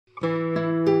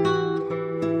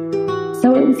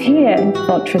So it was here,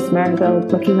 thought Tris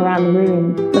Marigold, looking around the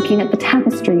room, looking at the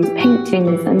tapestries,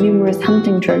 paintings, and numerous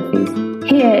hunting trophies.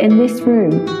 Here, in this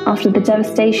room, after the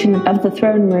devastation of the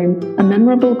throne room, a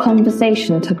memorable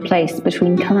conversation took place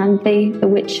between Calanthe, the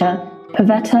Witcher,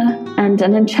 Pavetta, and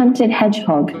an enchanted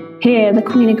hedgehog. Here, the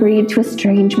queen agreed to a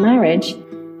strange marriage.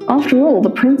 After all, the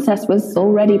princess was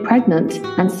already pregnant,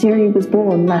 and Ciri was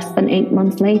born less than 8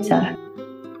 months later.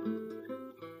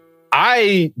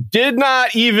 I did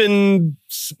not even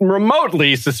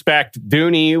remotely suspect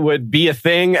Duny would be a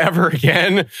thing ever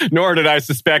again, nor did I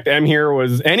suspect Emhyr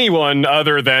was anyone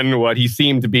other than what he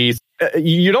seemed to be.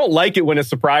 You don't like it when a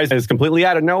surprise is completely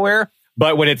out of nowhere,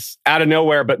 but when it's out of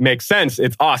nowhere but makes sense,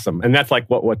 it's awesome. And that's like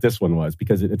what this one was,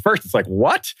 because at first it's like,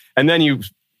 what? And then you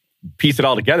piece it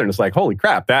all together and it's like, holy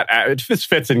crap, it just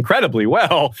fits incredibly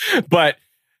well. But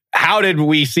how did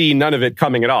we see none of it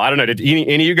coming at all? I don't know. Did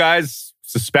any of you guys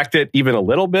suspect it even a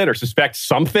little bit or suspect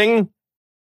something?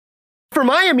 For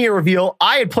my Emhyr reveal,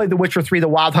 I had played The Witcher 3 The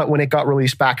Wild Hunt when it got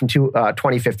released back in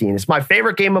 2015. It's my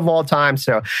favorite game of all time.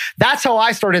 So that's how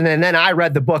I started. And then I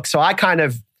read the book. So I kind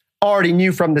of already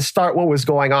knew from the start what was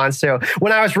going on. So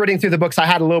when I was reading through the books, I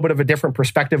had a little bit of a different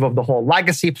perspective of the whole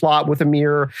legacy plot with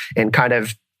Emhyr and kind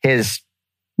of his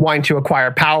wanting to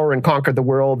acquire power and conquer the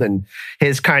world and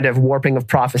his kind of warping of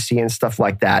prophecy and stuff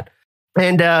like that.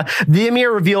 And the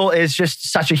Emhyr reveal is just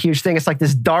such a huge thing. It's like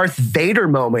this Darth Vader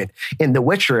moment in The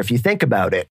Witcher, if you think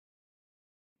about it.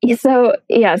 So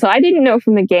I didn't know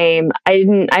from the game.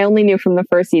 I only knew from the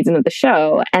first season of the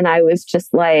show. And I was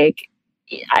just like,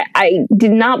 I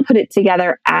did not put it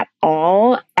together at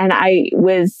all. And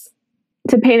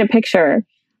to paint a picture,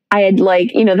 I had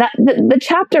that the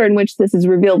chapter in which this is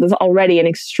revealed is already an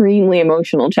extremely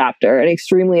emotional chapter and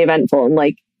extremely eventful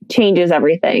and changes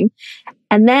everything.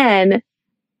 And then,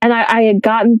 I had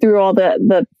gotten through all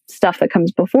the stuff that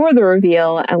comes before the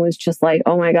reveal and was just like,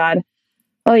 oh my God,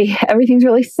 everything's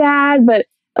really sad, but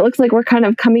it looks like we're kind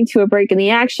of coming to a break in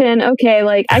the action. Okay,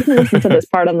 I can listen to this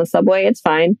part on the subway. It's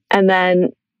fine. And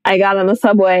then I got on the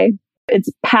subway. It's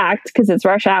packed because it's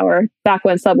rush hour. Back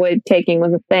when subway taking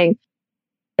was a thing.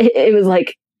 It was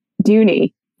like,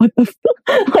 Duny. What the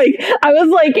I was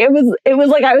like, it was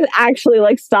like I was actually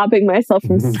stopping myself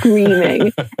from screaming.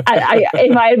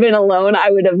 If I had been alone, I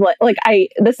would have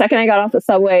the second I got off the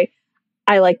subway,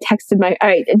 I texted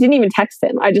I didn't even text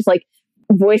him. I just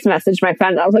voice messaged my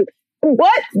friend. I was like,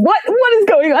 what is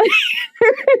going on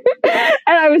here?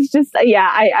 And I was just,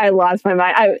 I lost my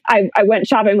mind. I went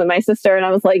shopping with my sister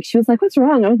and she was like, what's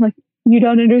wrong? I was like, you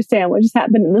don't understand what just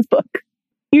happened in this book.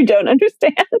 You don't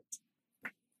understand.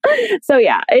 So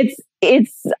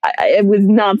it was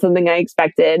not something I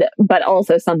expected, but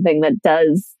also something that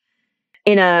does,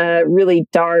 in a really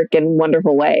dark and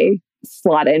wonderful way,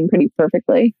 slot in pretty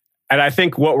perfectly. And I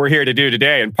think what we're here to do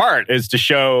today, in part, is to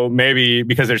show maybe,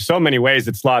 because there's so many ways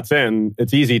it slots in,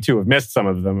 it's easy to have missed some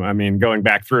of them. I mean, going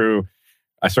back through,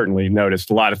 I certainly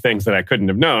noticed a lot of things that I couldn't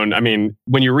have known. I mean,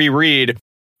 when you reread,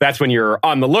 that's when you're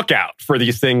on the lookout for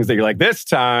these things that you're like, this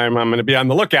time I'm going to be on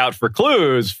the lookout for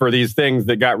clues for these things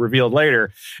that got revealed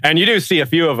later. And you do see a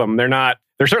few of them.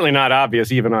 They're certainly not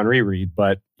obvious even on reread,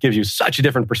 but gives you such a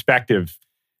different perspective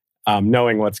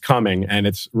knowing what's coming. And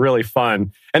it's really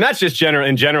fun. And that's just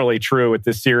generally true with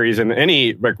this series and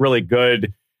any really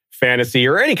good fantasy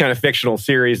or any kind of fictional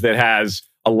series that has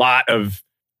a lot of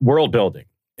world building.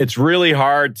 It's really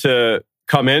hard to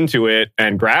come into it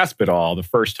and grasp it all the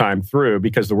first time through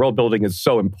because the world building is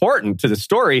so important to the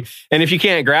story. And if you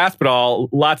can't grasp it all,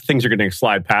 lots of things are going to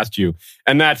slide past you.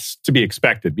 And that's to be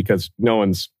expected because no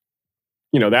one's,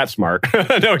 that smart.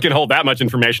 No one can hold that much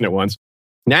information at once.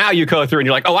 Now you go through and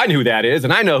you're like, oh, I know who that is.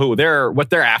 And I know what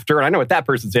they're after. And I know what that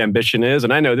person's ambition is.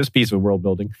 And I know this piece of world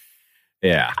building.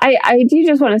 Yeah. I do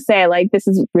just want to say, this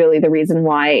is really the reason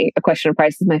why A Question of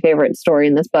Price is my favorite story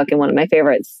in this book and one of my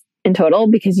favorites in total,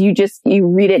 because you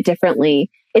read it differently.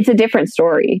 It's a different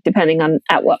story depending on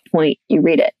at what point you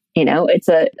read it. It's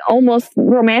a almost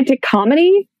romantic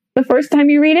comedy the first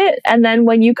time you read it. And then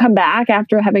when you come back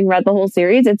after having read the whole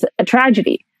series, it's a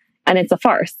tragedy and it's a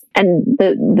farce. And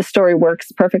the story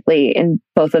works perfectly in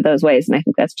both of those ways. And I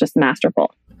think that's just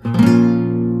masterful.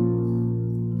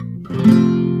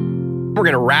 We're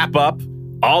going to wrap up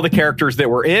all the characters that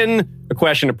were in A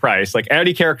Question of Price.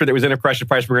 Any character that was in A Question of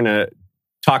Price, we're going to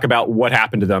talk about what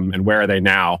happened to them and where are they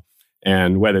now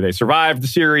and whether they survived the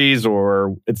series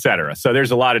or et cetera. So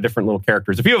there's a lot of different little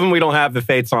characters. A few of them we don't have the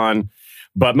fates on,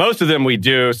 but most of them we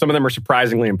do. Some of them are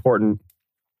surprisingly important.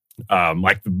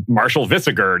 Like Marshal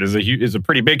Visigurd is a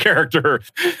pretty big character.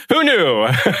 Who knew?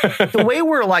 The way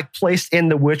we're placed in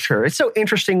The Witcher, it's so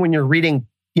interesting when you're reading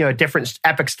different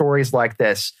epic stories like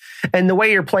this, and the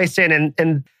way you're placed in,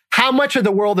 and how much of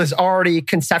the world is already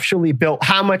conceptually built?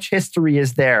 How much history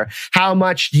is there? How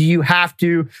much do you have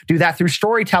to do that through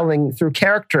storytelling, through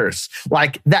characters?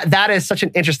 Like that is such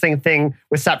an interesting thing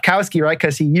with Sapkowski, right?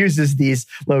 Because he uses these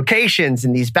locations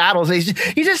and these battles. He's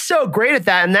just so great at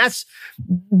that. And that's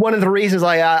one of the reasons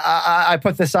I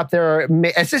put this up there.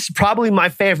 It's just probably my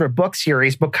favorite book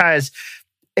series because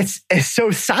it's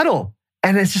so subtle.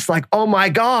 And it's just like, oh my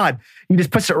God, he just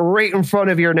puts it right in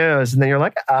front of your nose. And then you're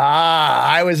like,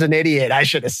 I was an idiot. I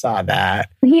should have saw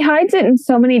that. He hides it in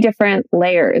so many different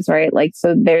layers, right? Like,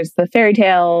 so there's the fairy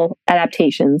tale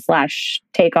adaptation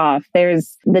 / takeoff.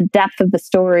 There's the depth of the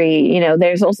story.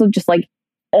 There's also just like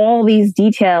all these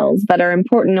details that are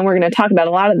important. And we're going to talk about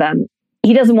a lot of them.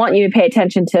 He doesn't want you to pay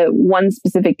attention to one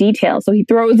specific detail. So he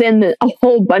throws in a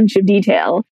whole bunch of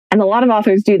detail. And a lot of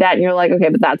authors do that. And you're like, okay,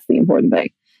 but that's the important thing.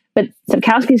 But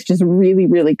Sapkowski's just really,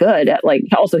 really good at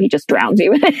also he just drowns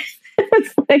you in it.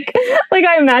 It's like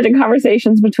I imagine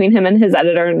conversations between him and his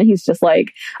editor, and he's just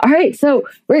like, all right, so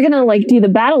we're going to do the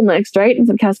battle next, right? And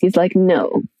Sapkowski's like,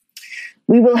 no,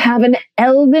 we will have an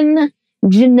elven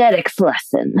genetics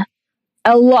lesson.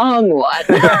 A long one.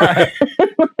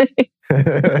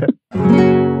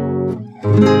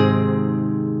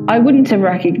 I wouldn't have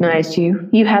recognized you.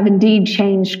 You have indeed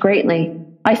changed greatly.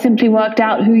 I simply worked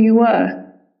out who you were.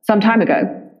 Some time ago,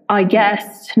 I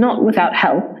guessed, not without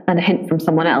help and a hint from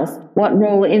someone else, what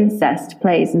role incest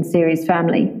plays in Ciri's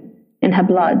family, in her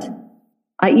blood.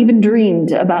 I even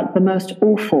dreamed about the most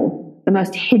awful, the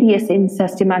most hideous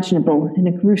incest imaginable in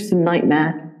a gruesome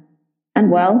nightmare. And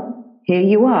well, here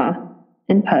you are,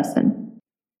 in person.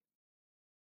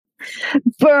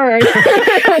 Burn!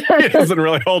 He doesn't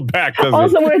really hold back, does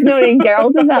Also he? worth noting,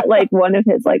 Geralt is at one of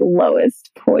his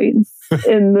lowest points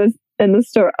in the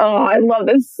story. Oh, I love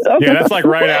this so Yeah, that's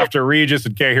right after Regis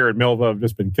and Cahir and Milva have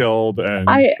just been killed. And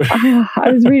I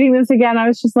was reading this again. I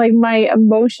was just like, my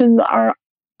emotions are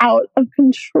out of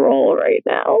control right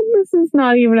now. This is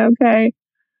not even okay.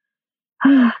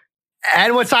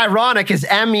 And what's ironic is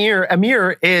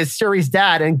Emir is Ciri's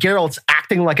dad, and Geralt's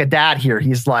acting like a dad here.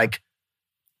 He's like,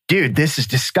 dude, this is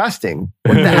disgusting.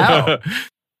 What the hell?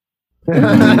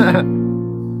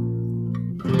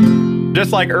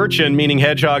 Just like urchin meaning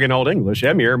hedgehog in Old English,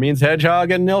 Emir means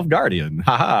hedgehog in Nilfgaardian.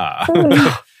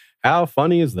 Ha. How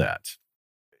funny is that?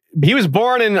 He was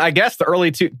born in, I guess, the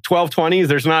early 1220s.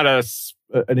 There's not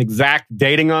an exact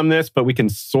dating on this, but we can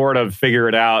sort of figure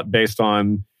it out based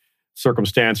on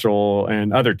circumstantial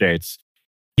and other dates.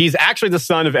 He's actually the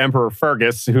son of Emperor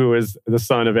Fergus, who is the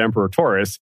son of Emperor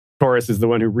Taurus. Taurus is the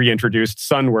one who reintroduced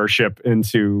sun worship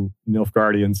into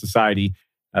Nilfgaardian society,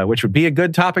 which would be a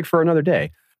good topic for another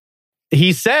day.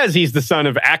 He says he's the son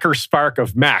of Akerspark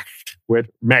of Mecht, I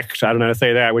don't know how to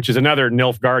say that, which is another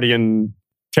Nilfgaardian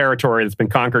territory that's been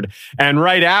conquered. And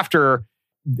right after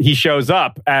he shows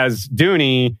up as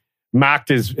Duny, Mecht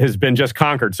has been just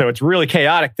conquered. So it's really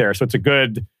chaotic there. So it's a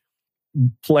good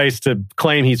place to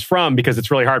claim he's from because it's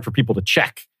really hard for people to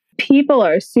check. People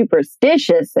are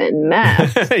superstitious in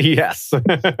Mecht. Yes.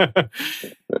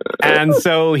 And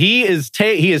so he is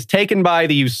taken by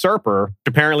the usurper.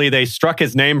 Apparently they struck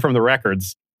his name from the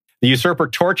records. The usurper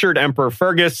tortured Emperor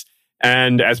Fergus,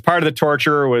 and as part of the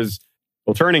torture was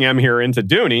turning Emir into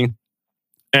Duny.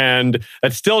 And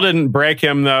that still didn't break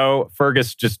him, though.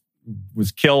 Fergus just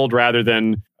was killed rather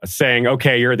than saying,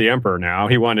 okay, you're the emperor now.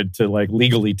 He wanted to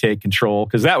legally take control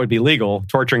because that would be legal,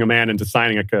 torturing a man into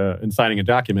signing a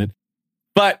document.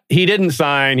 But he didn't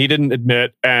sign, he didn't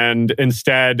admit, and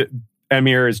instead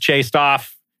Emir is chased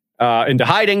off into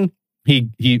hiding.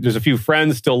 There's a few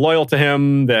friends still loyal to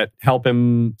him that help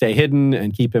him stay hidden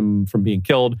and keep him from being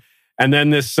killed. And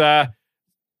then this guy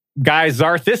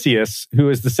Xarthisius, who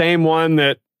is the same one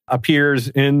that appears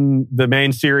in the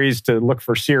main series to look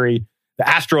for Ciri, the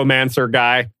Astromancer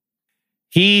guy,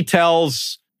 he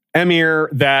tells Emir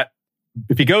that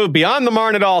if you go beyond the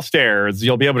Marnadal stairs,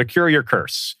 you'll be able to cure your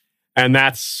curse. And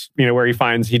that's where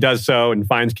he does so and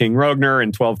finds King Rogner in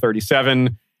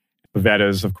 1237. Pavetta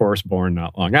is, of course, born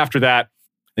not long after that.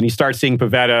 And he starts seeing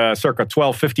Pavetta circa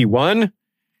 1251.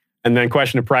 And then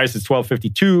Question of Price is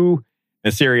 1252.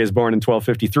 And Ciri is born in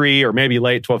 1253, or maybe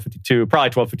late 1252, probably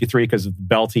 1253 because the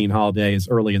Beltane holiday is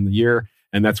early in the year.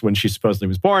 And that's when she supposedly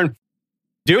was born.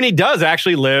 Duny does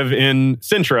actually live in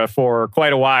Cintra for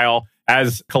quite a while,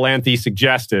 as Calanthe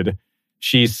suggested.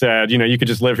 She said, you could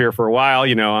just live here for a while.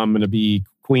 I'm going to be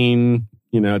queen,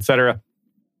 etc.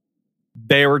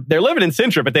 They're living in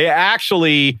Cintra, but they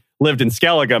actually lived in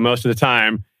Skellige most of the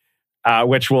time,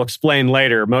 which we'll explain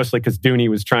later, mostly because Duny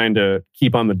was trying to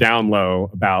keep on the down low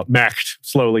about Mecht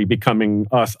slowly becoming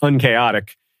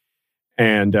unchaotic.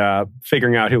 and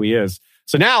figuring out who he is.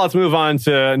 So now let's move on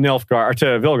to Nilfgaard, to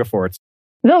Vilgefortz.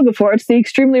 Vilgefortz, the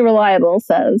extremely reliable,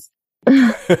 says...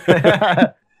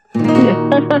 The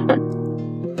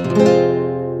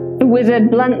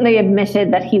wizard bluntly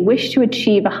admitted that he wished to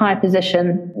achieve a high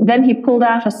position. Then he pulled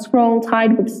out a scroll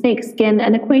tied with snakeskin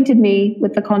and acquainted me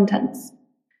with the contents.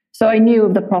 So I knew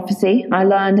of the prophecy, I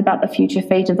learned about the future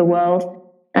fate of the world,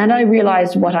 and I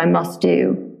realized what I must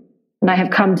do. And I have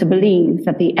come to believe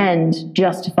that the end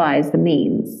justifies the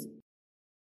means.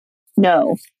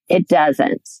 No, it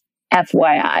doesn't.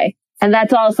 FYI. And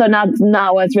that's also not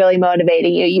what's really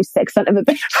motivating you, you sick son of a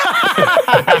bitch.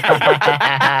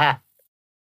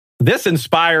 This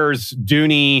inspires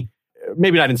Dooney,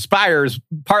 maybe not inspires,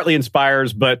 partly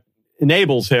inspires, but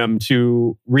enables him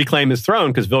to reclaim his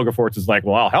throne because Vilgefortz is like,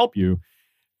 well, I'll help you.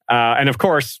 And of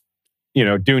course,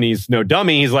 Dooney's no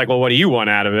dummy. He's like, well, what do you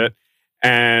want out of it?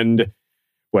 And,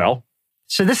 well...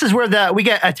 So this is where we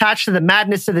get attached to the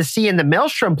madness of the sea and the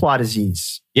Maelstrom plot,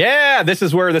 Aziz. Yeah, this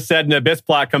is where the Sedna Abyss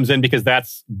plot comes in because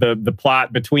that's the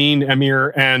plot between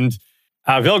Emhyr and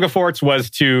Vilgefortz was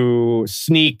to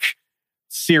sneak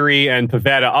Ciri and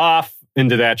Pavetta off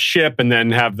into that ship and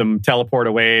then have them teleport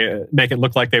away, make it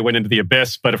look like they went into the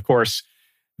Abyss. But of course,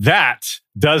 that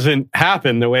doesn't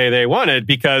happen the way they wanted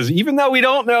because even though we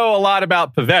don't know a lot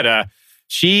about Pavetta,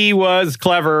 she was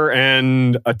clever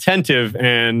and attentive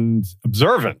and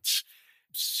observant.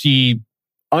 She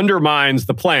undermines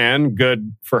the plan,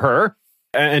 good for her.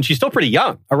 And she's still pretty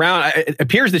young. It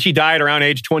appears that she died around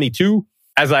age 22.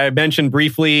 As I mentioned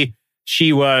briefly,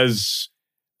 she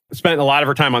spent a lot of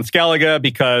her time on Skellige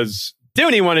because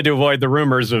Dooney wanted to avoid the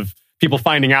rumors of people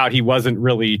finding out he wasn't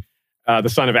really the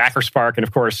son of Akerspark. And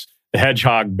of course, the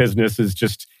hedgehog business is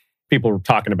just, people were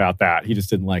talking about that. He just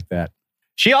didn't like that.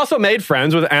 She also made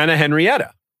friends with Anna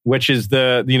Henrietta, which is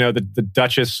the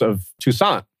Duchess of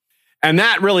Toussaint. And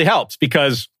that really helps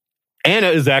because Anna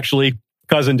is actually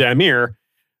cousin to Emhyr,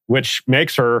 which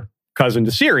makes her cousin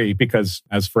to Ciri because,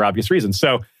 as for obvious reasons.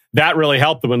 So that really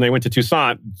helped them when they went to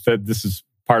Toussaint. That this is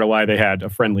part of why they had a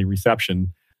friendly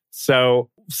reception.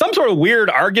 So some sort of weird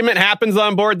argument happens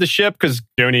on board the ship because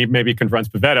Dooney maybe confronts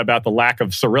Pavetta about the lack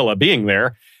of Cirilla being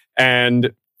there.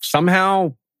 And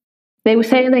somehow... They were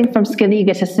sailing from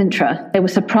Skellige to Sintra. They were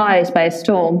surprised by a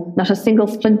storm. Not a single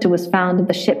splinter was found of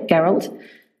the ship, Geralt.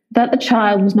 That the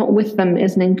child was not with them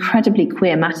is an incredibly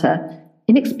queer matter.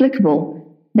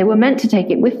 Inexplicable. They were meant to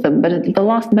take it with them, but at the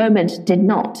last moment did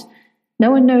not. No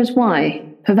one knows why.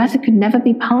 Pavetta could never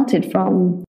be parted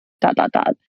from... ...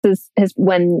 This is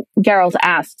when Geralt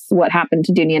asks what happened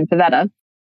to Dooney and Pavetta.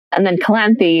 And then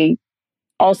Calanthe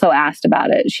also asked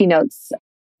about it. She notes...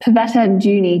 Pavetta and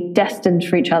Dooney destined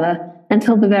for each other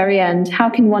until the very end. How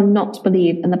can one not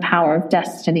believe in the power of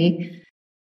destiny?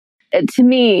 To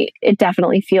me, it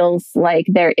definitely feels like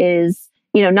there is,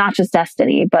 not just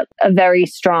destiny, but a very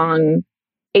strong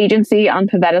agency on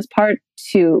Pavetta's part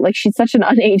to, she's such an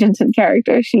unagented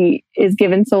character. She is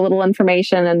given so little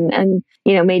information and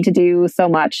made to do so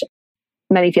much,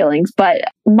 many feelings. But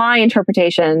my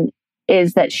interpretation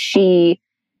is that she,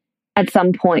 at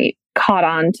some point, caught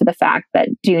on to the fact that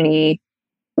Dooney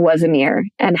was Emhyr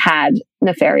and had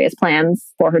nefarious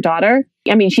plans for her daughter.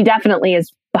 I mean, she definitely is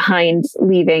behind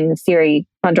leaving Ciri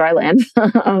on dry land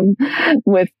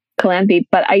with Calanthe,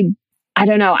 but I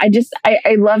don't know.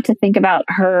 I love to think about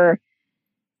her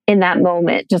in that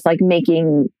moment, just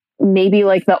making maybe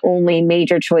the only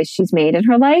major choice she's made in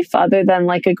her life other than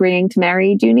agreeing to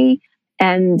marry Dooney.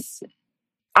 And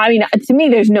I mean, to me,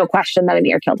 there's no question that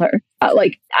Emhyr killed her.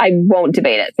 I won't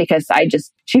debate it because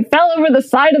she fell over the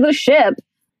side of the ship.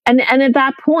 And at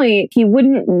that point, he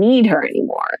wouldn't need her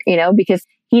anymore, because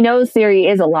he knows Ciri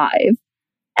is alive.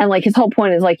 And his whole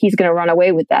point is he's going to run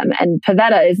away with them. And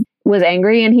Pavetta was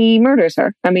angry and he murders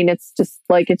her. I mean, it's just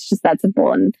that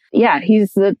simple. And yeah,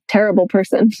 he's a terrible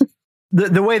person.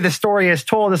 The way the story is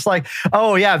told, it's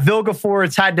oh yeah,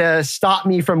 Vilgefortz had to stop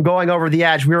me from going over the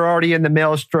edge. We were already in the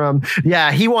maelstrom.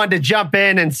 Yeah, he wanted to jump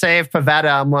in and save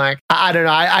Pavetta. I'm I don't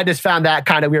know. I just found that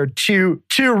kind of weird. Two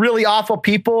really awful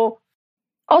people.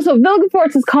 Also,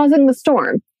 Vilgefortz is causing the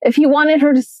storm. If he wanted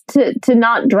her to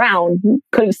not drown, he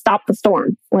could have stopped the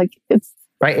storm. It's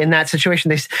right in that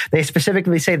situation. They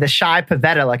specifically say the shy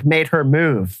Pavetta made her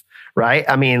move. Right.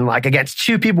 I mean, against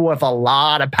two people with a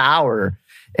lot of power.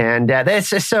 And it's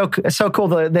just so cool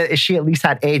that she at least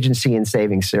had agency in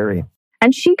saving Ciri.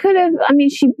 And she could have,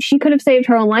 she could have saved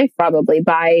her own life probably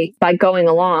by going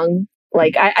along.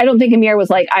 I don't think Emhyr was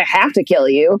I have to kill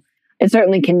you. It's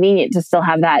certainly convenient to still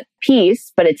have that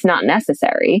peace, but it's not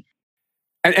necessary.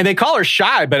 And they call her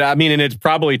shy, but I mean, and it's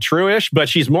probably true-ish, but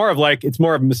she's more of like, it's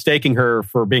more of mistaking her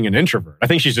for being an introvert. I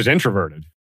think she's just introverted.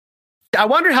 I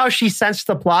wonder how she sensed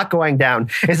the plot going down.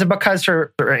 Is it because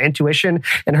her intuition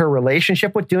and her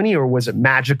relationship with Dooney, or was it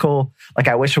magical? Like,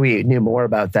 I wish we knew more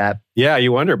about that. Yeah,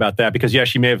 you wonder about that because, yeah,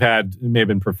 she may have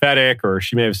been prophetic, or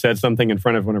she may have said something in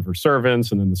front of one of her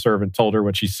servants, and then the servant told her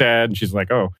what she said, and she's like,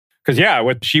 oh, because, yeah,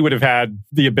 she would have had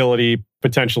the ability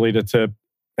potentially to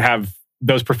have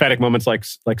those prophetic moments like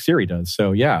Ciri does.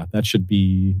 So, yeah,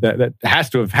 that has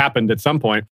to have happened at some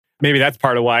point. Maybe that's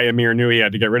part of why Emhyr knew he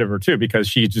had to get rid of her too, because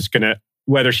she's just going to,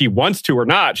 whether she wants to or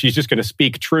not, she's just going to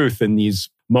speak truth in these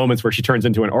moments where she turns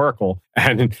into an oracle.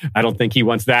 And I don't think he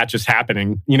wants that just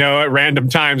happening. At random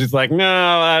times, it's like,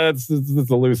 no, that's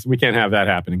a loose. We can't have that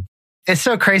happening. It's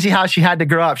so crazy how she had to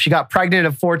grow up. She got pregnant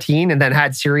at 14 and then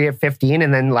had Ciri at 15.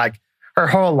 And then like her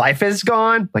whole life is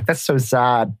gone. Like, that's so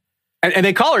sad. And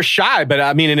they call her shy, but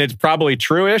I mean, and it's probably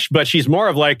true-ish, but she's more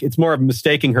of like, it's more of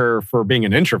mistaking her for being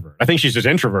an introvert. I think she's just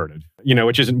introverted,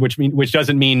 which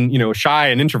doesn't mean, shy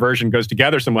and introversion goes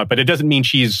together somewhat, but it doesn't mean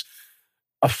she's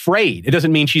afraid. It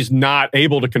doesn't mean she's not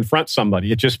able to confront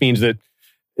somebody. It just means that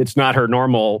it's not her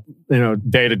normal,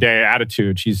 day-to-day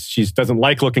attitude. She doesn't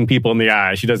like looking people in the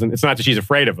eye. It's not that she's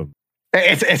afraid of them.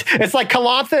 It's like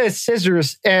Calantha is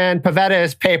scissors and Pavetta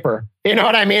is paper. You know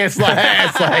what I mean? It's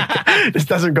like this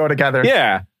doesn't go together.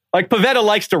 Yeah. Like Pavetta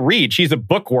likes to read. She's a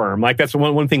bookworm. Like that's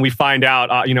one thing we find out,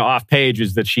 off page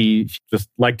is that she just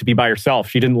liked to be by herself.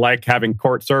 She didn't like having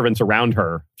court servants around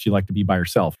her. She liked to be by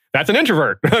herself. That's an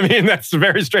introvert. I mean, that's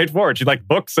very straightforward. She liked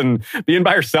books and being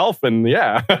by herself. And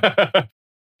yeah.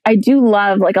 I do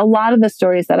love, like, a lot of the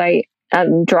stories that I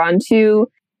am drawn to,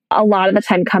 a lot of the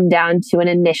time come down to an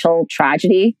initial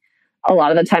tragedy, a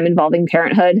lot of the time involving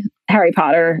parenthood, Harry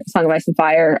Potter, Song of Ice and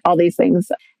Fire, all these things.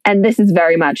 And this is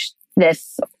very much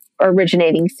this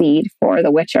originating seed for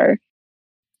The Witcher.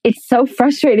 It's so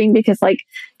frustrating because, like,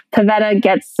 Pavetta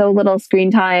gets so little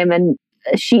screen time and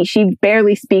she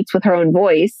barely speaks with her own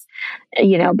voice,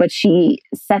 but she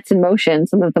sets in motion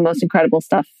some of the most incredible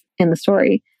stuff in the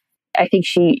story. I think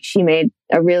she made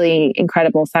a really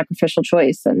incredible sacrificial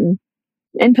choice, and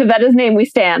in Pavetta's name, we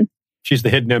stand. She's the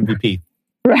hidden MVP.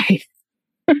 Right.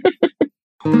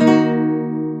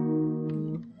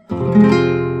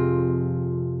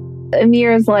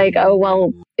 Emhyr is like, oh,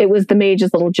 well, it was the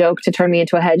mage's little joke to turn me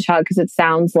into a hedgehog because it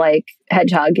sounds like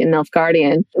hedgehog in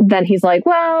Nilfgaardian. Then he's like,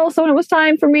 well, so when it was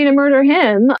time for me to murder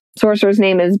him, sorcerer's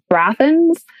name is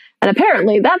Brathens. And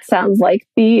apparently that sounds like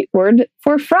the word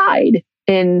for fried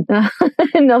in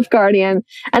Nilfgaardian.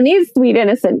 And these sweet,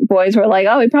 innocent boys were like,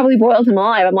 oh, he probably boiled him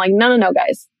alive. I'm like, no,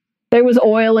 guys. There was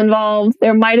oil involved.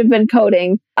 There might have been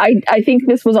coating. I think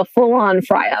this was a full-on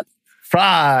fry-up.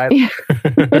 Fried. Yeah.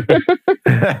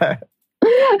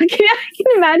 I can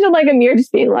imagine like Emhyr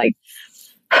just being like,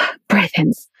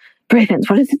 Brathens, what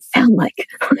does it sound like?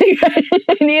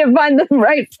 I need to find the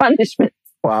right punishment.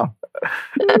 Wow.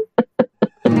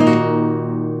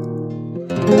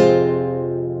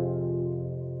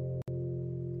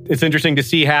 It's interesting to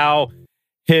see how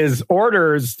his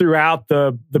orders throughout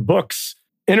the books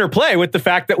interplay with the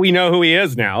fact that we know who he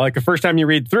is now. Like the first time you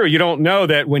read through, you don't know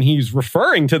that when he's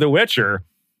referring to the Witcher,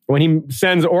 when he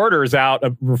sends orders out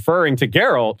of referring to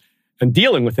Geralt and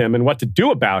dealing with him and what to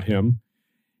do about him,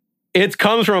 it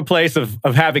comes from a place of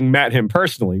having met him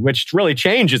personally, which really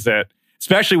changes it,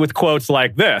 especially with quotes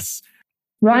like this.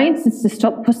 Rience is to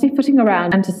stop pussyfooting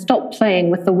around and to stop playing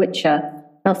with the Witcher,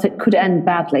 else it could end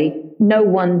badly. No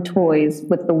one toys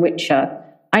with the Witcher.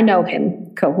 I know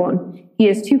him, Cohorn. He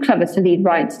is too clever to lead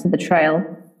Rience to the trail.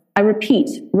 I repeat,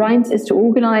 Rience is to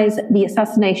organize the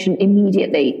assassination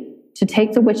immediately, to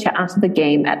take the Witcher out of the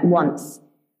game at once.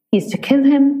 He is to kill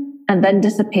him and then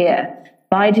disappear,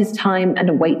 bide his time and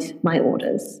await my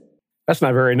orders. That's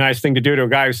not a very nice thing to do to a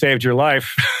guy who saved your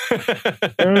life.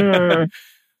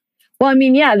 Well, I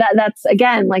mean, yeah, that's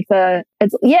again like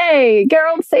it's yay,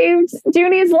 Geralt saved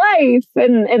Dooney's life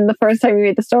in the first time you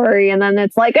read the story, and then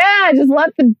it's like, just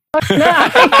let the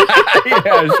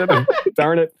yeah, should have.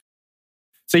 Darn it.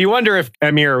 So you wonder if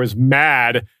Emhyr was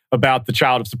mad about the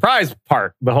Child of Surprise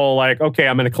part, the whole like, okay,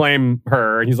 I'm going to claim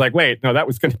her, and he's like, wait, no, that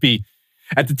was going to be.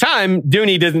 At the time,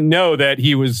 Dooney didn't know that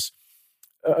he was,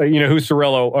 who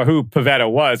Cirillo or who Pavetta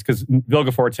was, because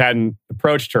Vilgefortz hadn't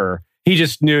approached her. He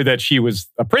just knew that she was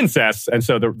a princess, and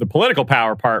so the political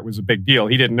power part was a big deal.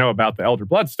 He didn't know about the Elder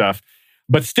Blood stuff,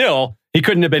 but still, he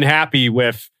couldn't have been happy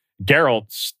with Geralt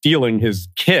stealing his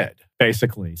kid,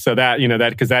 basically. So that,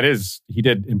 because he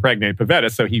did impregnate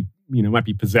Pavetta, so he, might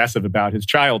be possessive about his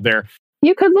child there.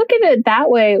 You could look at it that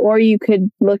way, or you could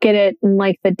look at it in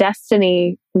like the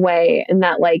destiny way, and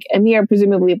that like Emhyr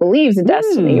presumably believes in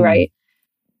destiny, right?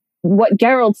 What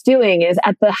Geralt's doing is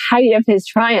at the height of his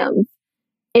triumph,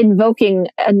 invoking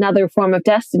another form of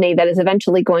destiny that is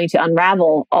eventually going to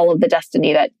unravel all of the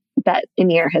destiny that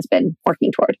Emhyr has been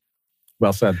working toward.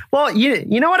 Well said. Well,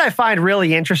 you know what I find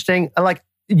really interesting? Like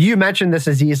you mentioned this,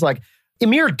 Aziz, like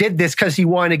Emhyr did this because he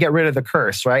wanted to get rid of the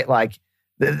curse, right? Like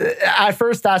at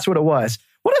first that's what it was.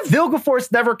 What if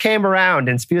Vilgefortz never came around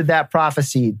and spewed that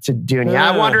prophecy to Duny?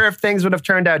 I wonder if things would have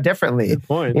turned out differently. Good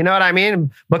point. You know what I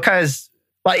mean? Because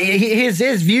like his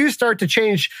views start to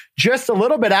change just a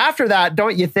little bit after that,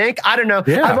 don't you think? I don't know.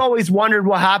 Yeah. I've always wondered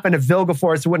what happened if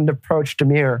Vilgefortz wouldn't have approached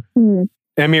Emhyr.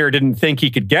 Emhyr didn't think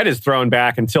he could get his throne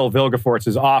back until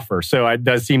Vilgefortz's offer. So it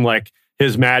does seem like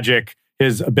his magic,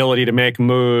 his ability to make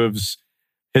moves,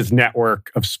 his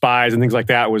network of spies and things like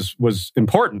that was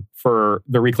important for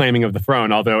the reclaiming of the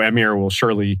throne. Although Emhyr will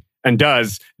surely and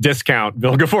does discount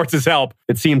Vilgefortz's help,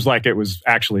 it seems like it was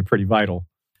actually pretty vital.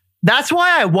 That's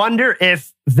why I wonder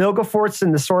if Vilgefortz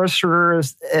and the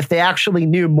sorcerers, if they actually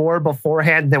knew more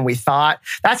beforehand than we thought.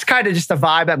 That's kind of just the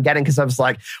vibe I'm getting, because I was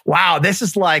like, wow, this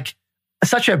is like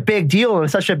such a big deal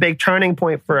and such a big turning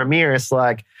point for Emhyr. It's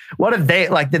like, what if they,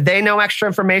 like, did they know extra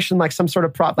information, like some sort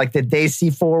of prop, like did they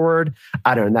see forward?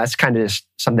 I don't know. That's kind of just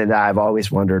something that I've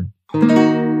always wondered.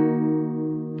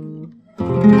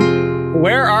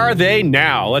 Where are they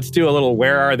now? Let's do a little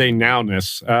where are they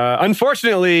now-ness.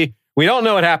 Unfortunately, we don't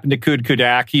know what happened to Kud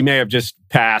Kudak. He may have just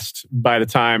passed by the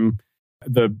time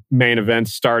the main event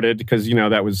started, because, you know,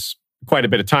 that was quite a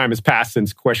bit of time has passed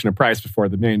since Question of Price before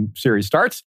the main series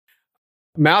starts.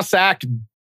 Mousak,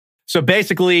 so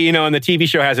basically, you know, and the TV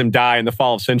show has him die in the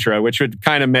fall of Cintra, which would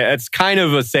kind of, it's kind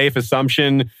of a safe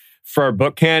assumption for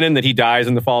book canon that he dies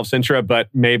in the fall of Cintra, but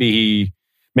maybe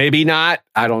not.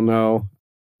 I don't know.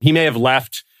 He may have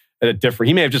left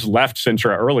he may have just left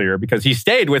Cintra earlier, because he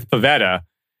stayed with Pavetta.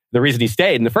 The reason he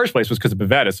stayed in the first place was because of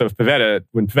Pavetta. So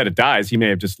when Pavetta dies, he may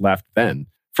have just left then.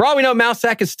 For all we know,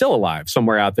 Mousak is still alive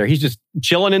somewhere out there. He's just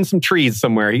chilling in some trees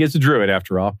somewhere. He is a druid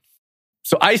after all.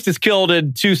 So Iced is killed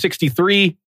in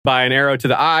 263 by an arrow to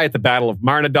the eye at the Battle of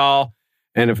Marnadal.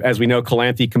 And as we know,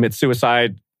 Calanthe commits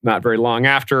suicide not very long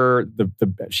after.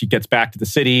 She gets back to the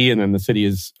city, and then the city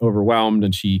is overwhelmed,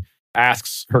 and she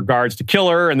asks her guards to kill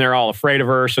her, and they're all afraid of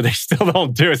her, so they still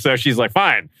don't do it. So she's like,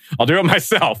 fine, I'll do it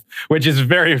myself, which is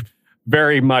very,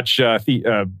 very much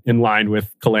in line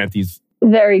with Calanthe's.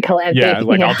 Very Calanthe. Yeah,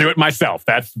 like, I'll do it myself.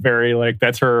 That's very, like,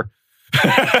 that's her,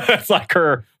 that's like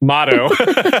her motto.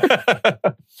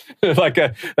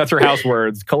 That's her house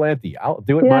words. Calanthe, I'll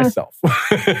do it myself.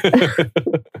 If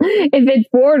it's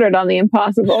bordered on the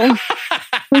impossible.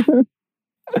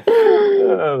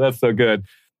 Oh, that's so good.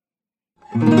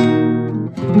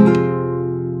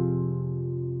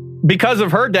 Because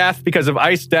of her death, because of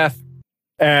Iced's death,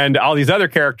 and all these other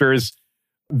characters,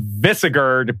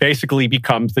 Visigurd basically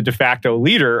becomes the de facto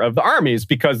leader of the armies,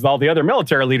 because all the other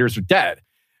military leaders are dead.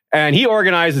 And he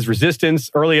organizes resistance.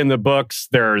 Early in the books,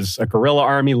 there's a guerrilla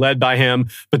army led by him.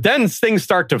 But then things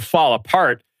start to fall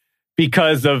apart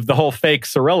because of the whole fake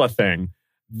Cirilla thing.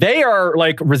 They are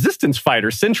like resistance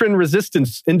fighters, Cintran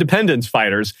resistance independence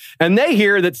fighters. And they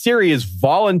hear that Ciri is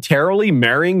voluntarily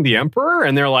marrying the emperor.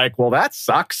 And they're like, well, that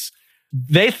sucks.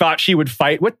 They thought she would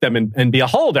fight with them and be a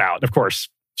holdout. Of course,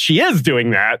 she is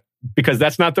doing that because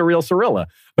that's not the real Cirilla.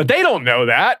 But they don't know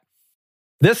that.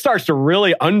 This starts to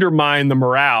really undermine the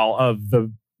morale of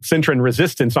the Cintran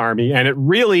resistance army. And it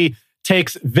really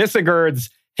takes Visigurd's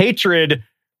hatred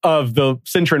of the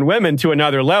Cintran women to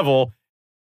another level.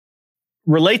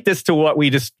 Relate this to what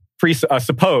we just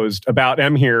supposed about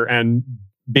Emhyr and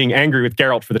being angry with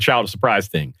Geralt for the Child of Surprise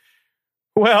thing.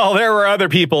 Well, there were other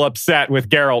people upset with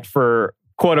Geralt for,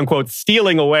 quote unquote,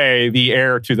 stealing away the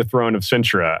heir to the throne of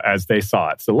Cintra as they saw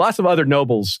it. So lots of other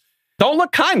nobles don't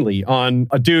look kindly on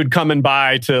a dude coming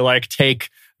by to, like, take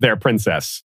their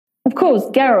princess. Of course,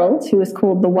 Geralt, who was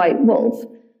called the White Wolf,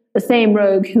 the same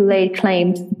rogue who laid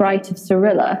claim to the Bright of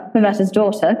Cirilla, Pavetta's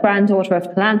daughter, granddaughter of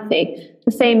Calanthe,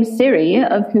 the same Ciri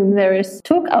of whom there is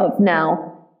talk of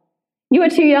now. You were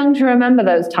too young to remember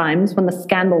those times when the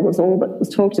scandal was all that was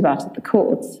talked about at the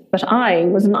courts, but I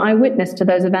was an eyewitness to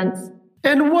those events.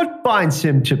 And what binds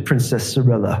him to Princess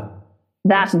Cirilla?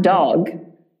 That dog,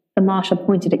 the Marshal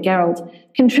pointed at Geralt,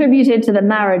 contributed to the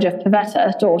marriage of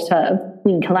Pavetta, daughter of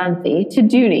Queen Calanthe, to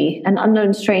Duny, an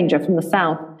unknown stranger from the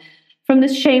south. From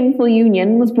this shameful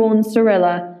union was born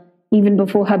Cirilla. Even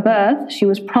before her birth, she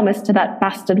was promised to that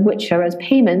bastard Witcher as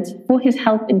payment for his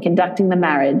help in conducting the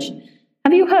marriage.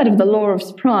 Have you heard of the Law of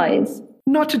Surprise?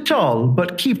 Not at all,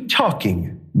 but keep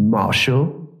talking,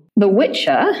 Marshal. The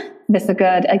Witcher,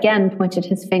 Visigurd again pointed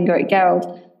his finger at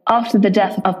Geralt, after the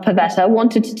death of Pavetta,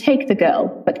 wanted to take the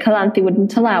girl, but Calanthe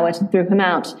wouldn't allow it and threw him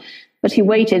out. But he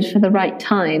waited for the right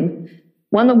time.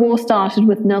 When the war started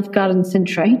with Nilfgaard and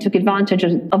Sintra, he took advantage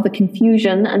of the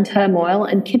confusion and turmoil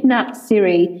and kidnapped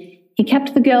Ciri. He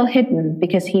kept the girl hidden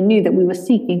because he knew that we were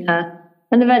seeking her,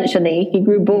 and eventually he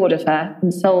grew bored of her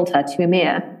and sold her to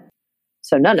Emir.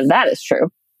 So none of that is true.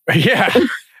 Yeah.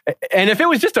 And if it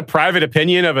was just a private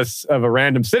opinion of a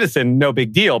random citizen, no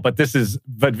big deal. But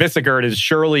Visigurd is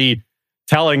surely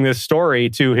telling this story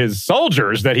to his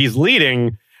soldiers that he's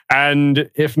leading,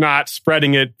 and if not,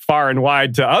 spreading it far and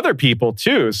wide to other people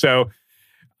too. So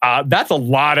that's a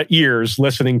lot of ears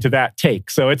listening to that take.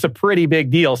 So it's a pretty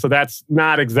big deal. So that's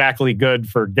not exactly good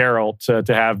for Geralt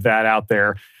to have that out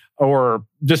there. Or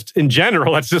just in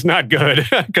general, it's just not good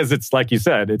because it's, like you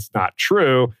said, it's not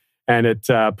true. And it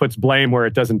puts blame where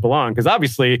it doesn't belong. Because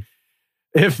obviously,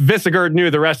 if Visigurd knew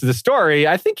the rest of the story,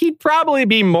 I think he'd probably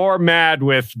be more mad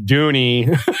with Duny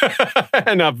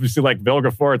and obviously like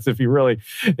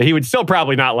Vilgefortz he would still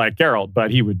probably not like Geralt,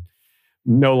 but he would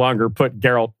no longer put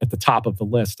Geralt at the top of the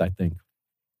list, I think.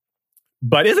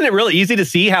 But isn't it really easy to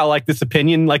see how like this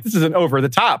opinion, like this isn't over the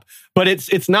top, but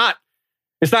it's not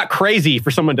crazy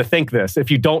for someone to think this if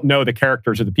you don't know the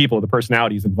characters or the people or the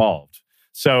personalities involved.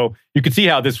 So you could see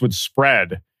how this would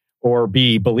spread or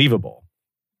be believable.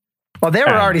 Well, they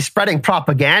were already spreading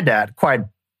propaganda at quite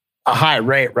a high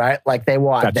rate, right? Like they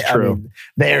true.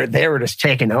 They were just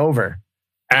taking over.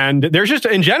 And there's just,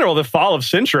 in general, the fall of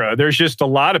Sintra, there's just a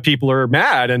lot of people who are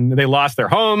mad and they lost their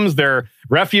homes, they're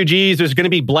refugees. There's going to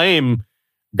be blame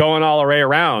going all the way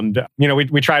around. You know,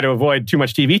 we try to avoid too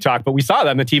much TV talk, but we saw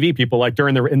that in the TV. People like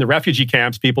in the refugee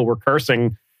camps, people were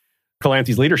cursing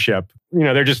Calanthe's leadership. You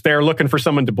know, they're looking for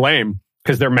someone to blame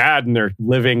because they're mad and they're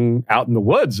living out in the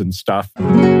woods and stuff.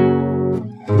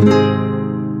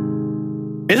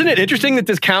 Isn't it interesting that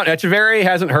this Count Echeverry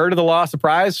hasn't heard of the Law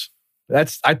Surprise? I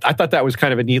thought that was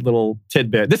kind of a neat little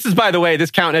tidbit. This is, by the way,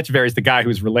 this Count Echeverry is the guy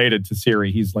who's related to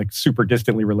Ciri. He's like super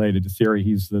distantly related to Ciri.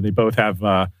 They both have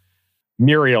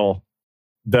Muriel,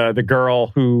 the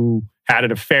girl who had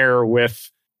an affair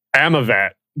with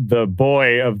Amavet, the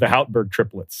boy of the Hautberg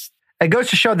triplets. It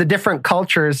goes to show the different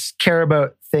cultures care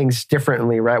about things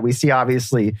differently, right? We see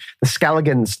obviously the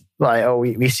Skelligans, like,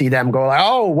 we see them go like,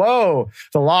 oh, whoa,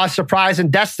 the Law of Surprise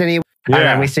and Destiny. Yeah. And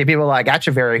then we see people like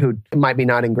Echeverry, who might be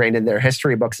not ingrained in their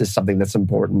history books as something that's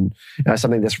important,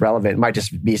 something that's relevant. It might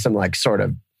just be some like sort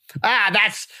of,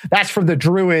 that's from the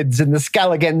Druids and the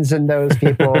Skelligans and those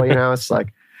people, you know, it's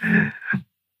like.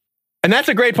 And that's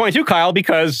a great point too, Kyle,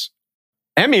 because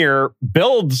Emir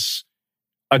builds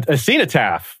a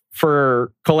cenotaph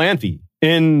for Calanthe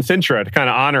in Sintra to kind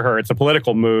of honor her. It's a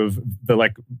political move. The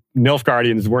like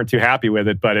Nilfgaardians weren't too happy with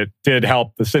it, but it did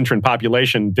help. The Cintran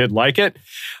population did like it.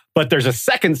 But there's a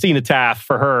second cenotaph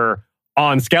for her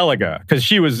on Skellige because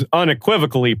she was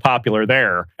unequivocally popular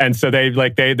there. And so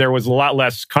there was a lot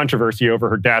less controversy over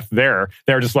her death there.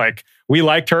 They were just like, we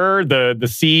liked her. The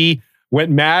sea went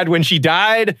mad when she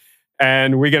died,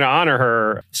 and we're going to honor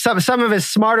her. Some of his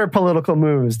smarter political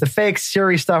moves, the fake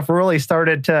Ciri stuff really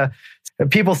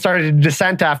people started to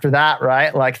dissent after that,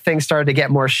 right? Like things started to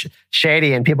get more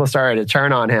shady and people started to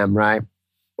turn on him, right?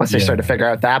 Once they started to figure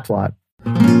out that plot.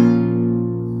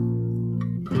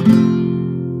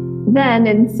 Then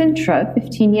in Sintra,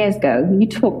 15 years ago, you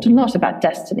talked a lot about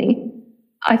destiny.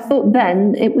 I thought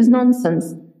then it was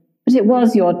nonsense, but it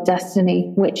was your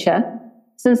destiny, Witcher.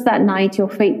 Since that night, your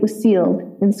fate was sealed,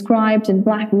 inscribed in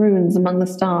black runes among the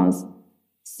stars.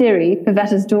 Ciri,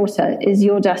 Pavetta's daughter, is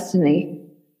your destiny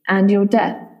and your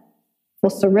death.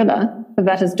 For Cirilla,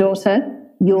 Pavetta's daughter,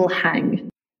 you'll hang.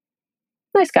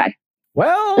 Nice guy.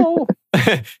 Well,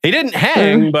 he didn't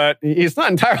hang, but he's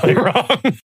not entirely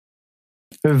wrong.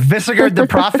 Visigurd the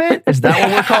Prophet? Is that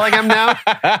what we're calling him now?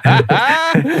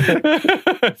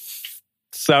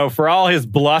 So for all his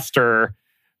bluster,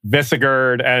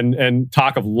 Visigurd and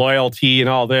talk of loyalty and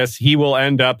all this, he will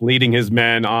end up leading his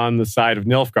men on the side of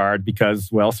Nilfgaard because,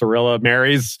 well, Cirilla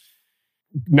marries,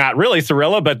 not really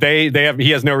Cirilla, but he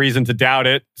has no reason to doubt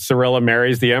it. Cirilla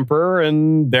marries the Emperor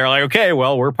and they're like, okay,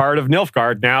 well, we're part of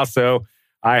Nilfgaard now, so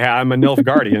I'm a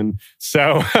Nilfgaardian.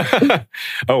 So,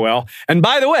 oh well. And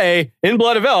by the way, in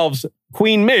Blood of Elves,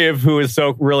 Queen Miv, who is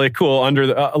so really cool, under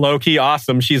the low-key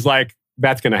awesome, she's like,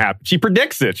 that's going to happen. She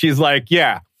predicts it. She's like,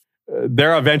 yeah,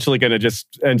 they're eventually going to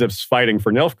just end up fighting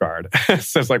for Nilfgaard.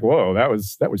 So it's like, whoa, that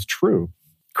was true.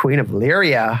 Queen of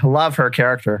Lyria. Love her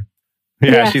character.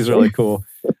 Yeah, she's really cool.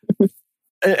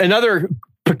 Another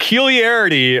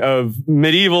peculiarity of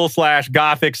medieval /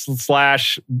 Gothic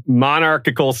 /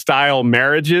 monarchical style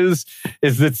marriages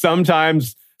is that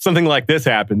sometimes something like this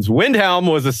happens. Windhelm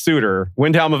was a suitor.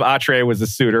 Windhelm of Atre was a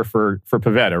suitor for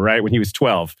Pavetta, right, when he was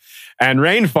 12. And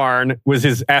Rainfarn was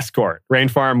his escort.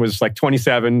 Rainfarn was like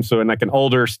 27, so like an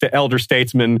elder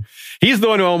statesman. He's the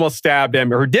one who almost stabbed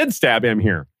him, or did stab him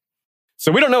here.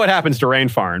 So we don't know what happens to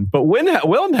Rainfarn. But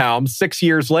Windhelm, 7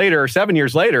 years later,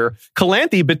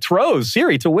 Calanthe betroths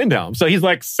Ciri to Windhelm. So he's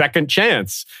like second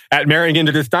chance at marrying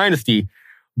into this dynasty.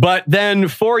 But then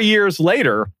 4 years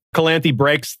later, Calanthe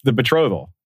breaks the betrothal.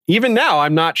 Even now,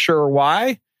 I'm not sure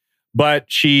why, but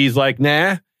she's like,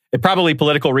 nah. It probably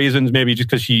political reasons, maybe just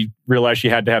because she realized she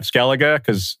had to have Skellige,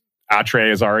 because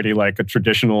Atre is already like a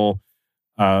traditional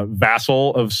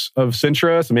vassal of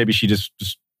Cintra. So maybe she just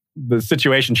the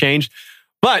situation changed.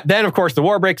 But then, of course, the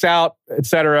war breaks out,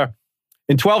 etc.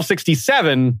 In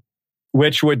 1267,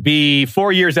 which would be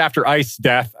 4 years after Iced's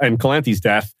death and Calanthe's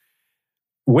death,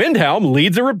 Windhelm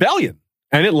leads a rebellion.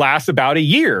 And it lasts about a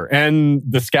year. And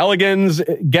the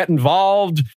Skelligans get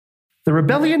involved. The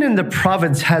rebellion in the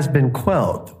province has been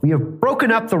quelled. We have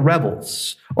broken up the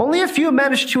rebels. Only a few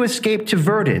managed to escape to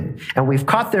Verdun, and we've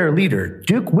caught their leader,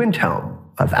 Duke Windhelm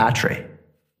of Atre.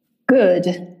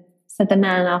 Good, said the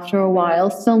man after a while,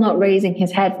 still not raising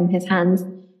his head from his hands.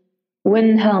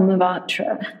 Windhelm of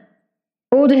Atre.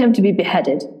 Order him to be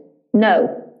beheaded.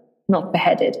 No, not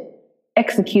beheaded.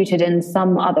 Executed in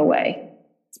some other way.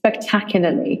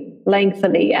 Spectacularly,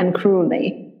 lengthily, and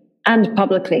cruelly. And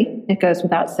publicly, it goes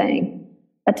without saying.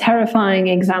 A terrifying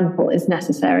example is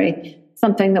necessary,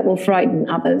 something that will frighten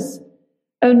others.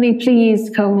 Only please,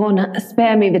 Cohorn,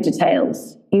 spare me the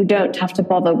details. You don't have to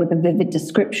bother with a vivid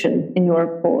description in your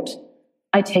report.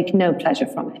 I take no pleasure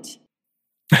from it.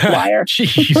 Liar.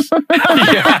 Jeez.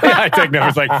 Yeah, I take no.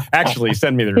 It's like, actually,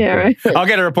 send me the report. Yeah, right. I'll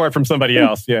get a report from somebody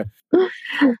else. Yeah.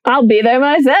 I'll be there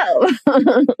myself.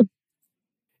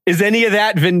 Is any of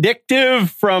that vindictive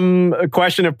from a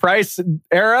question of price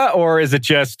era, or is it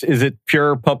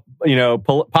pure,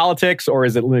 politics, or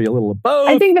is it maybe a little of both?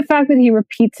 I think the fact that he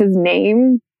repeats his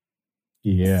name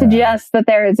suggests that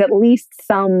there is at least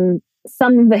some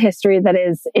of the history that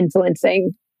is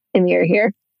influencing Emhyr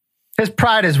here. His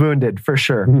pride is wounded, for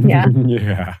sure. Yeah.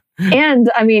 Yeah. And,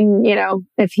 I mean,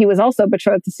 if he was also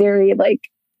betrothed to Ciri,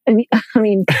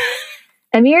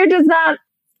 Emhyr does not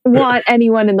want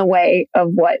anyone in the way of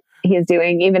what he is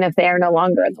doing, even if they are no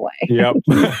longer in the way.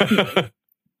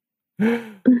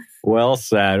 Yep. Well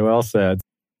said. Well said.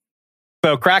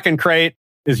 So Kraken Crate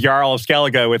is Jarl of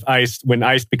Skellige with Iced when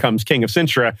Iced becomes king of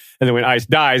Cintra, and then when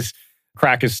Iced dies,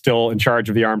 Krak is still in charge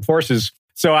of the armed forces.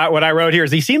 So what I wrote here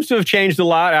is he seems to have changed a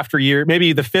lot after a year.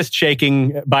 Maybe the fist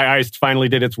shaking by Iced finally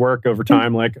did its work over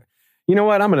time. Like, you know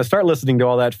what? I'm going to start listening to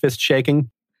all that fist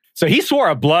shaking. So he swore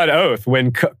a blood oath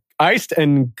when Iced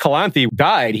and Calanthe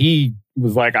died. He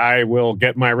was like, I will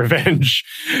get my revenge.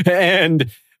 And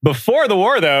before the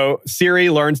war, though,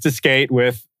 Ciri learns to skate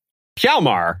with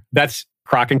Hjalmar. That's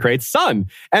Kraken Crate's son.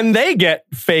 And they get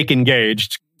fake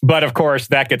engaged. But of course,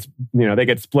 that gets, they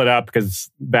get split up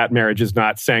because that marriage is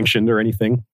not sanctioned or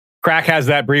anything. Krak has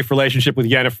that brief relationship with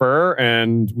Yennefer,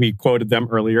 and we quoted them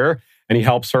earlier, and he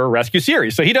helps her rescue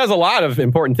Ciri. So he does a lot of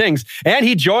important things. And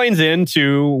he joins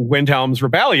into Windhelm's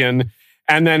rebellion.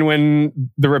 And then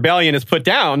when the rebellion is put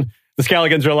down, the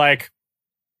Skelligans are like,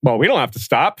 well, we don't have to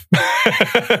stop.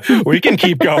 We can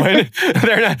keep going.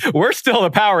 We're still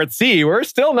the power at sea. We're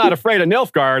still not afraid of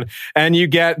Nilfgaard. And you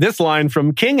get this line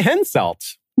from King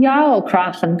Henselt. Jarl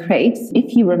Kraken Crate,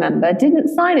 if you remember, didn't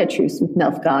sign a truce with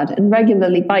Nilfgaard and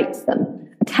regularly bites them,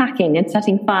 attacking and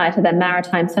setting fire to their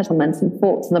maritime settlements and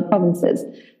forts in the provinces.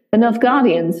 The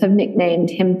Nilfgaardians have nicknamed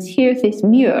him Tirthis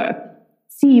Muir,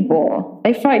 Sea Boar.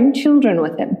 They frighten children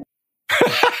with him.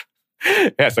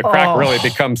 Yeah, so Krak really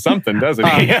becomes something, doesn't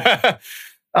he?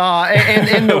 And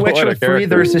in The Witcher 3,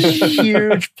 there's this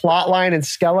huge plot line in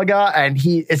Skellige, and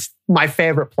it's my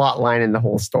favorite plot line in the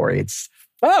whole story.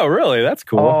 Oh, really? That's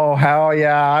cool. Oh, hell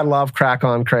yeah. I love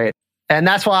Kraken Crate. And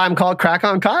that's why I'm called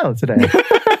Krakon Kyle today.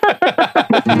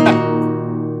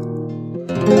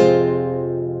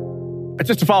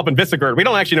 Just to follow up on Visigurd, we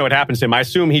don't actually know what happens to him. I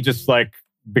assume he just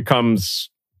becomes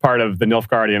part of the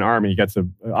Nilfgaardian army. He gets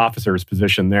an officer's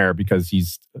position there because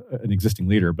he's an existing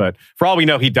leader. But for all we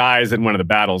know, he dies in one of the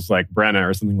battles like Brenna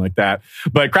or something like that.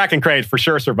 But Kraken Crate for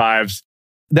sure survives.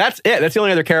 That's it. That's the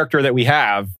only other character that we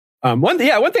have. One thing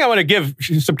I want to give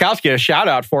Sapkowski a shout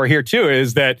out for here too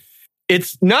is that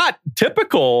it's not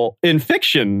typical in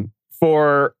fiction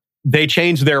for they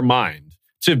change their mind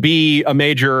to be a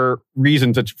major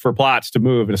reason for plots to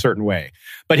move in a certain way.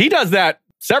 But he does that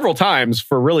several times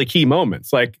for really key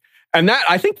moments. Like And that,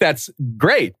 I think that's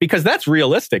great because that's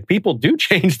realistic. People do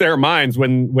change their minds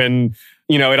when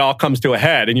it all comes to a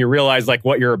head and you realize like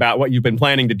what you've been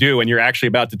planning to do, and you're actually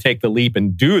about to take the leap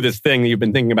and do this thing that you've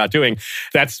been thinking about doing.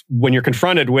 That's when you're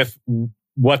confronted with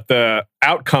what the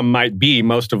outcome might be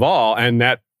most of all. And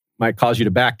that might cause you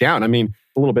to back down. I mean,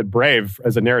 a little bit brave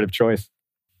as a narrative choice.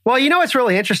 Well, you know what's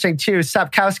really interesting too?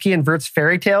 Sapkowski in Vert's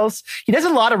Fairy Tales, he does a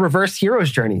lot of reverse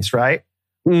heroes journeys, right?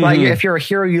 Mm-hmm. Like if you're a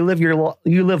hero, you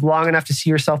live long enough to see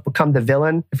yourself become the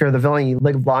villain. If you're the villain, you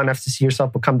live long enough to see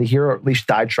yourself become the hero, or at least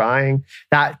die trying.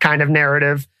 That kind of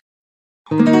narrative.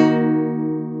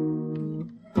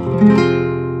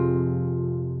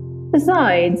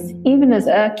 Besides, even as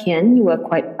Urkian, you were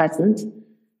quite pleasant,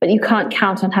 but you can't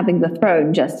count on having the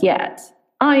throne just yet.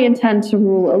 I intend to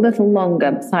rule a little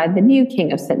longer beside the new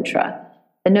king of Cintra.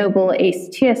 The noble Ace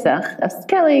Tirsach of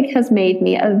Skellig has made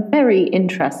me a very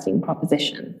interesting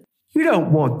proposition. You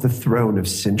don't want the throne of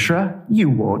Cintra, you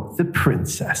want the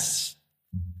princess.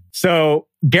 So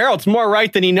Geralt's more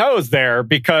right than he knows there,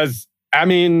 because, I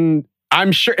mean,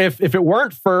 I'm sure if it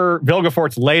weren't for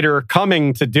Vilgefort's later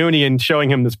coming to Duny and showing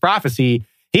him this prophecy,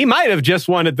 he might have just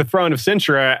wanted the throne of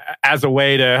Cintra as a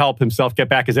way to help himself get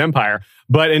back his empire.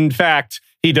 But in fact,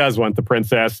 he does want the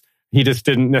princess. He just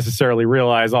didn't necessarily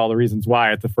realize all the reasons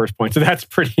why at the first point. So that's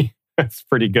pretty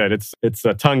good. It's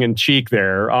a tongue in cheek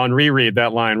there. On reread,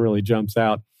 that line really jumps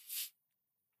out.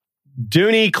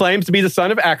 Duny claims to be the son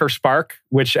of Akerspark,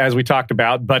 which, as we talked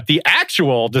about, but the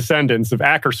actual descendants of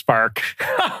Akerspark.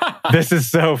 This is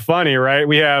so funny, right?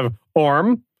 We have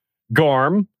Orm,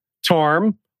 Gorm,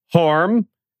 Torm, Horm,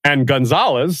 and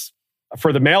Gonzalez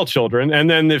for the male children. And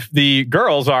then the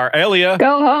girls are Elia.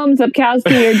 Go home, Sapkowski,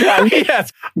 you're drunk.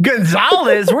 Yes.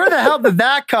 Gonzalez, where the hell did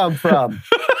that come from?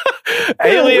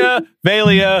 Aelia,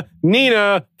 Valia,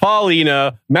 Nina,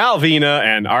 Paulina, Malvina,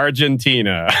 and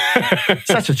Argentina.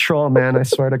 Such a troll, man, I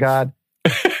swear to God.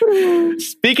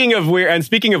 Speaking of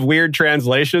weird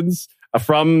translations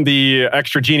from the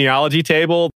extra genealogy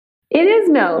table, it is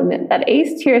known that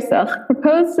Ace Tirsach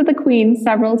proposed to the queen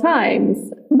several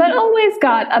times, but always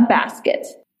got a basket.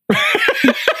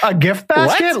 A gift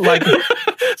basket? What? Like,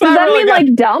 does that mean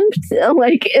like dumped?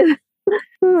 Like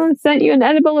sent you an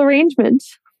edible arrangement?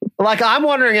 Like, I'm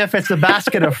wondering if it's a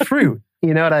basket of fruit.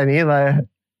 You know what I mean? Like,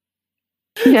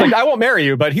 yeah. Like, I won't marry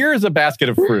you, but here's a basket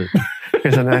of fruit.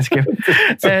 Here's a nice gift.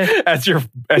 As your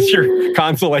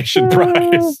consolation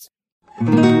prize.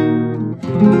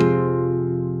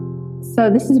 So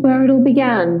this is where it all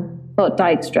began, thought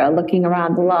Dykstra, looking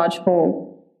around the large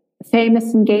hall. The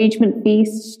famous engagement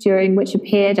feast, during which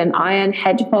appeared an iron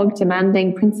hedgehog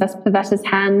demanding Princess Pavetta's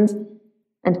hand,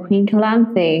 and Queen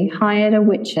Calanthe hired a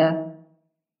witcher.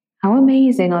 How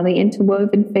amazing are the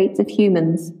interwoven fates of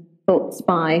humans, thought the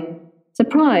spy,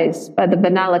 surprised by the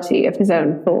banality of his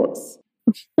own thoughts.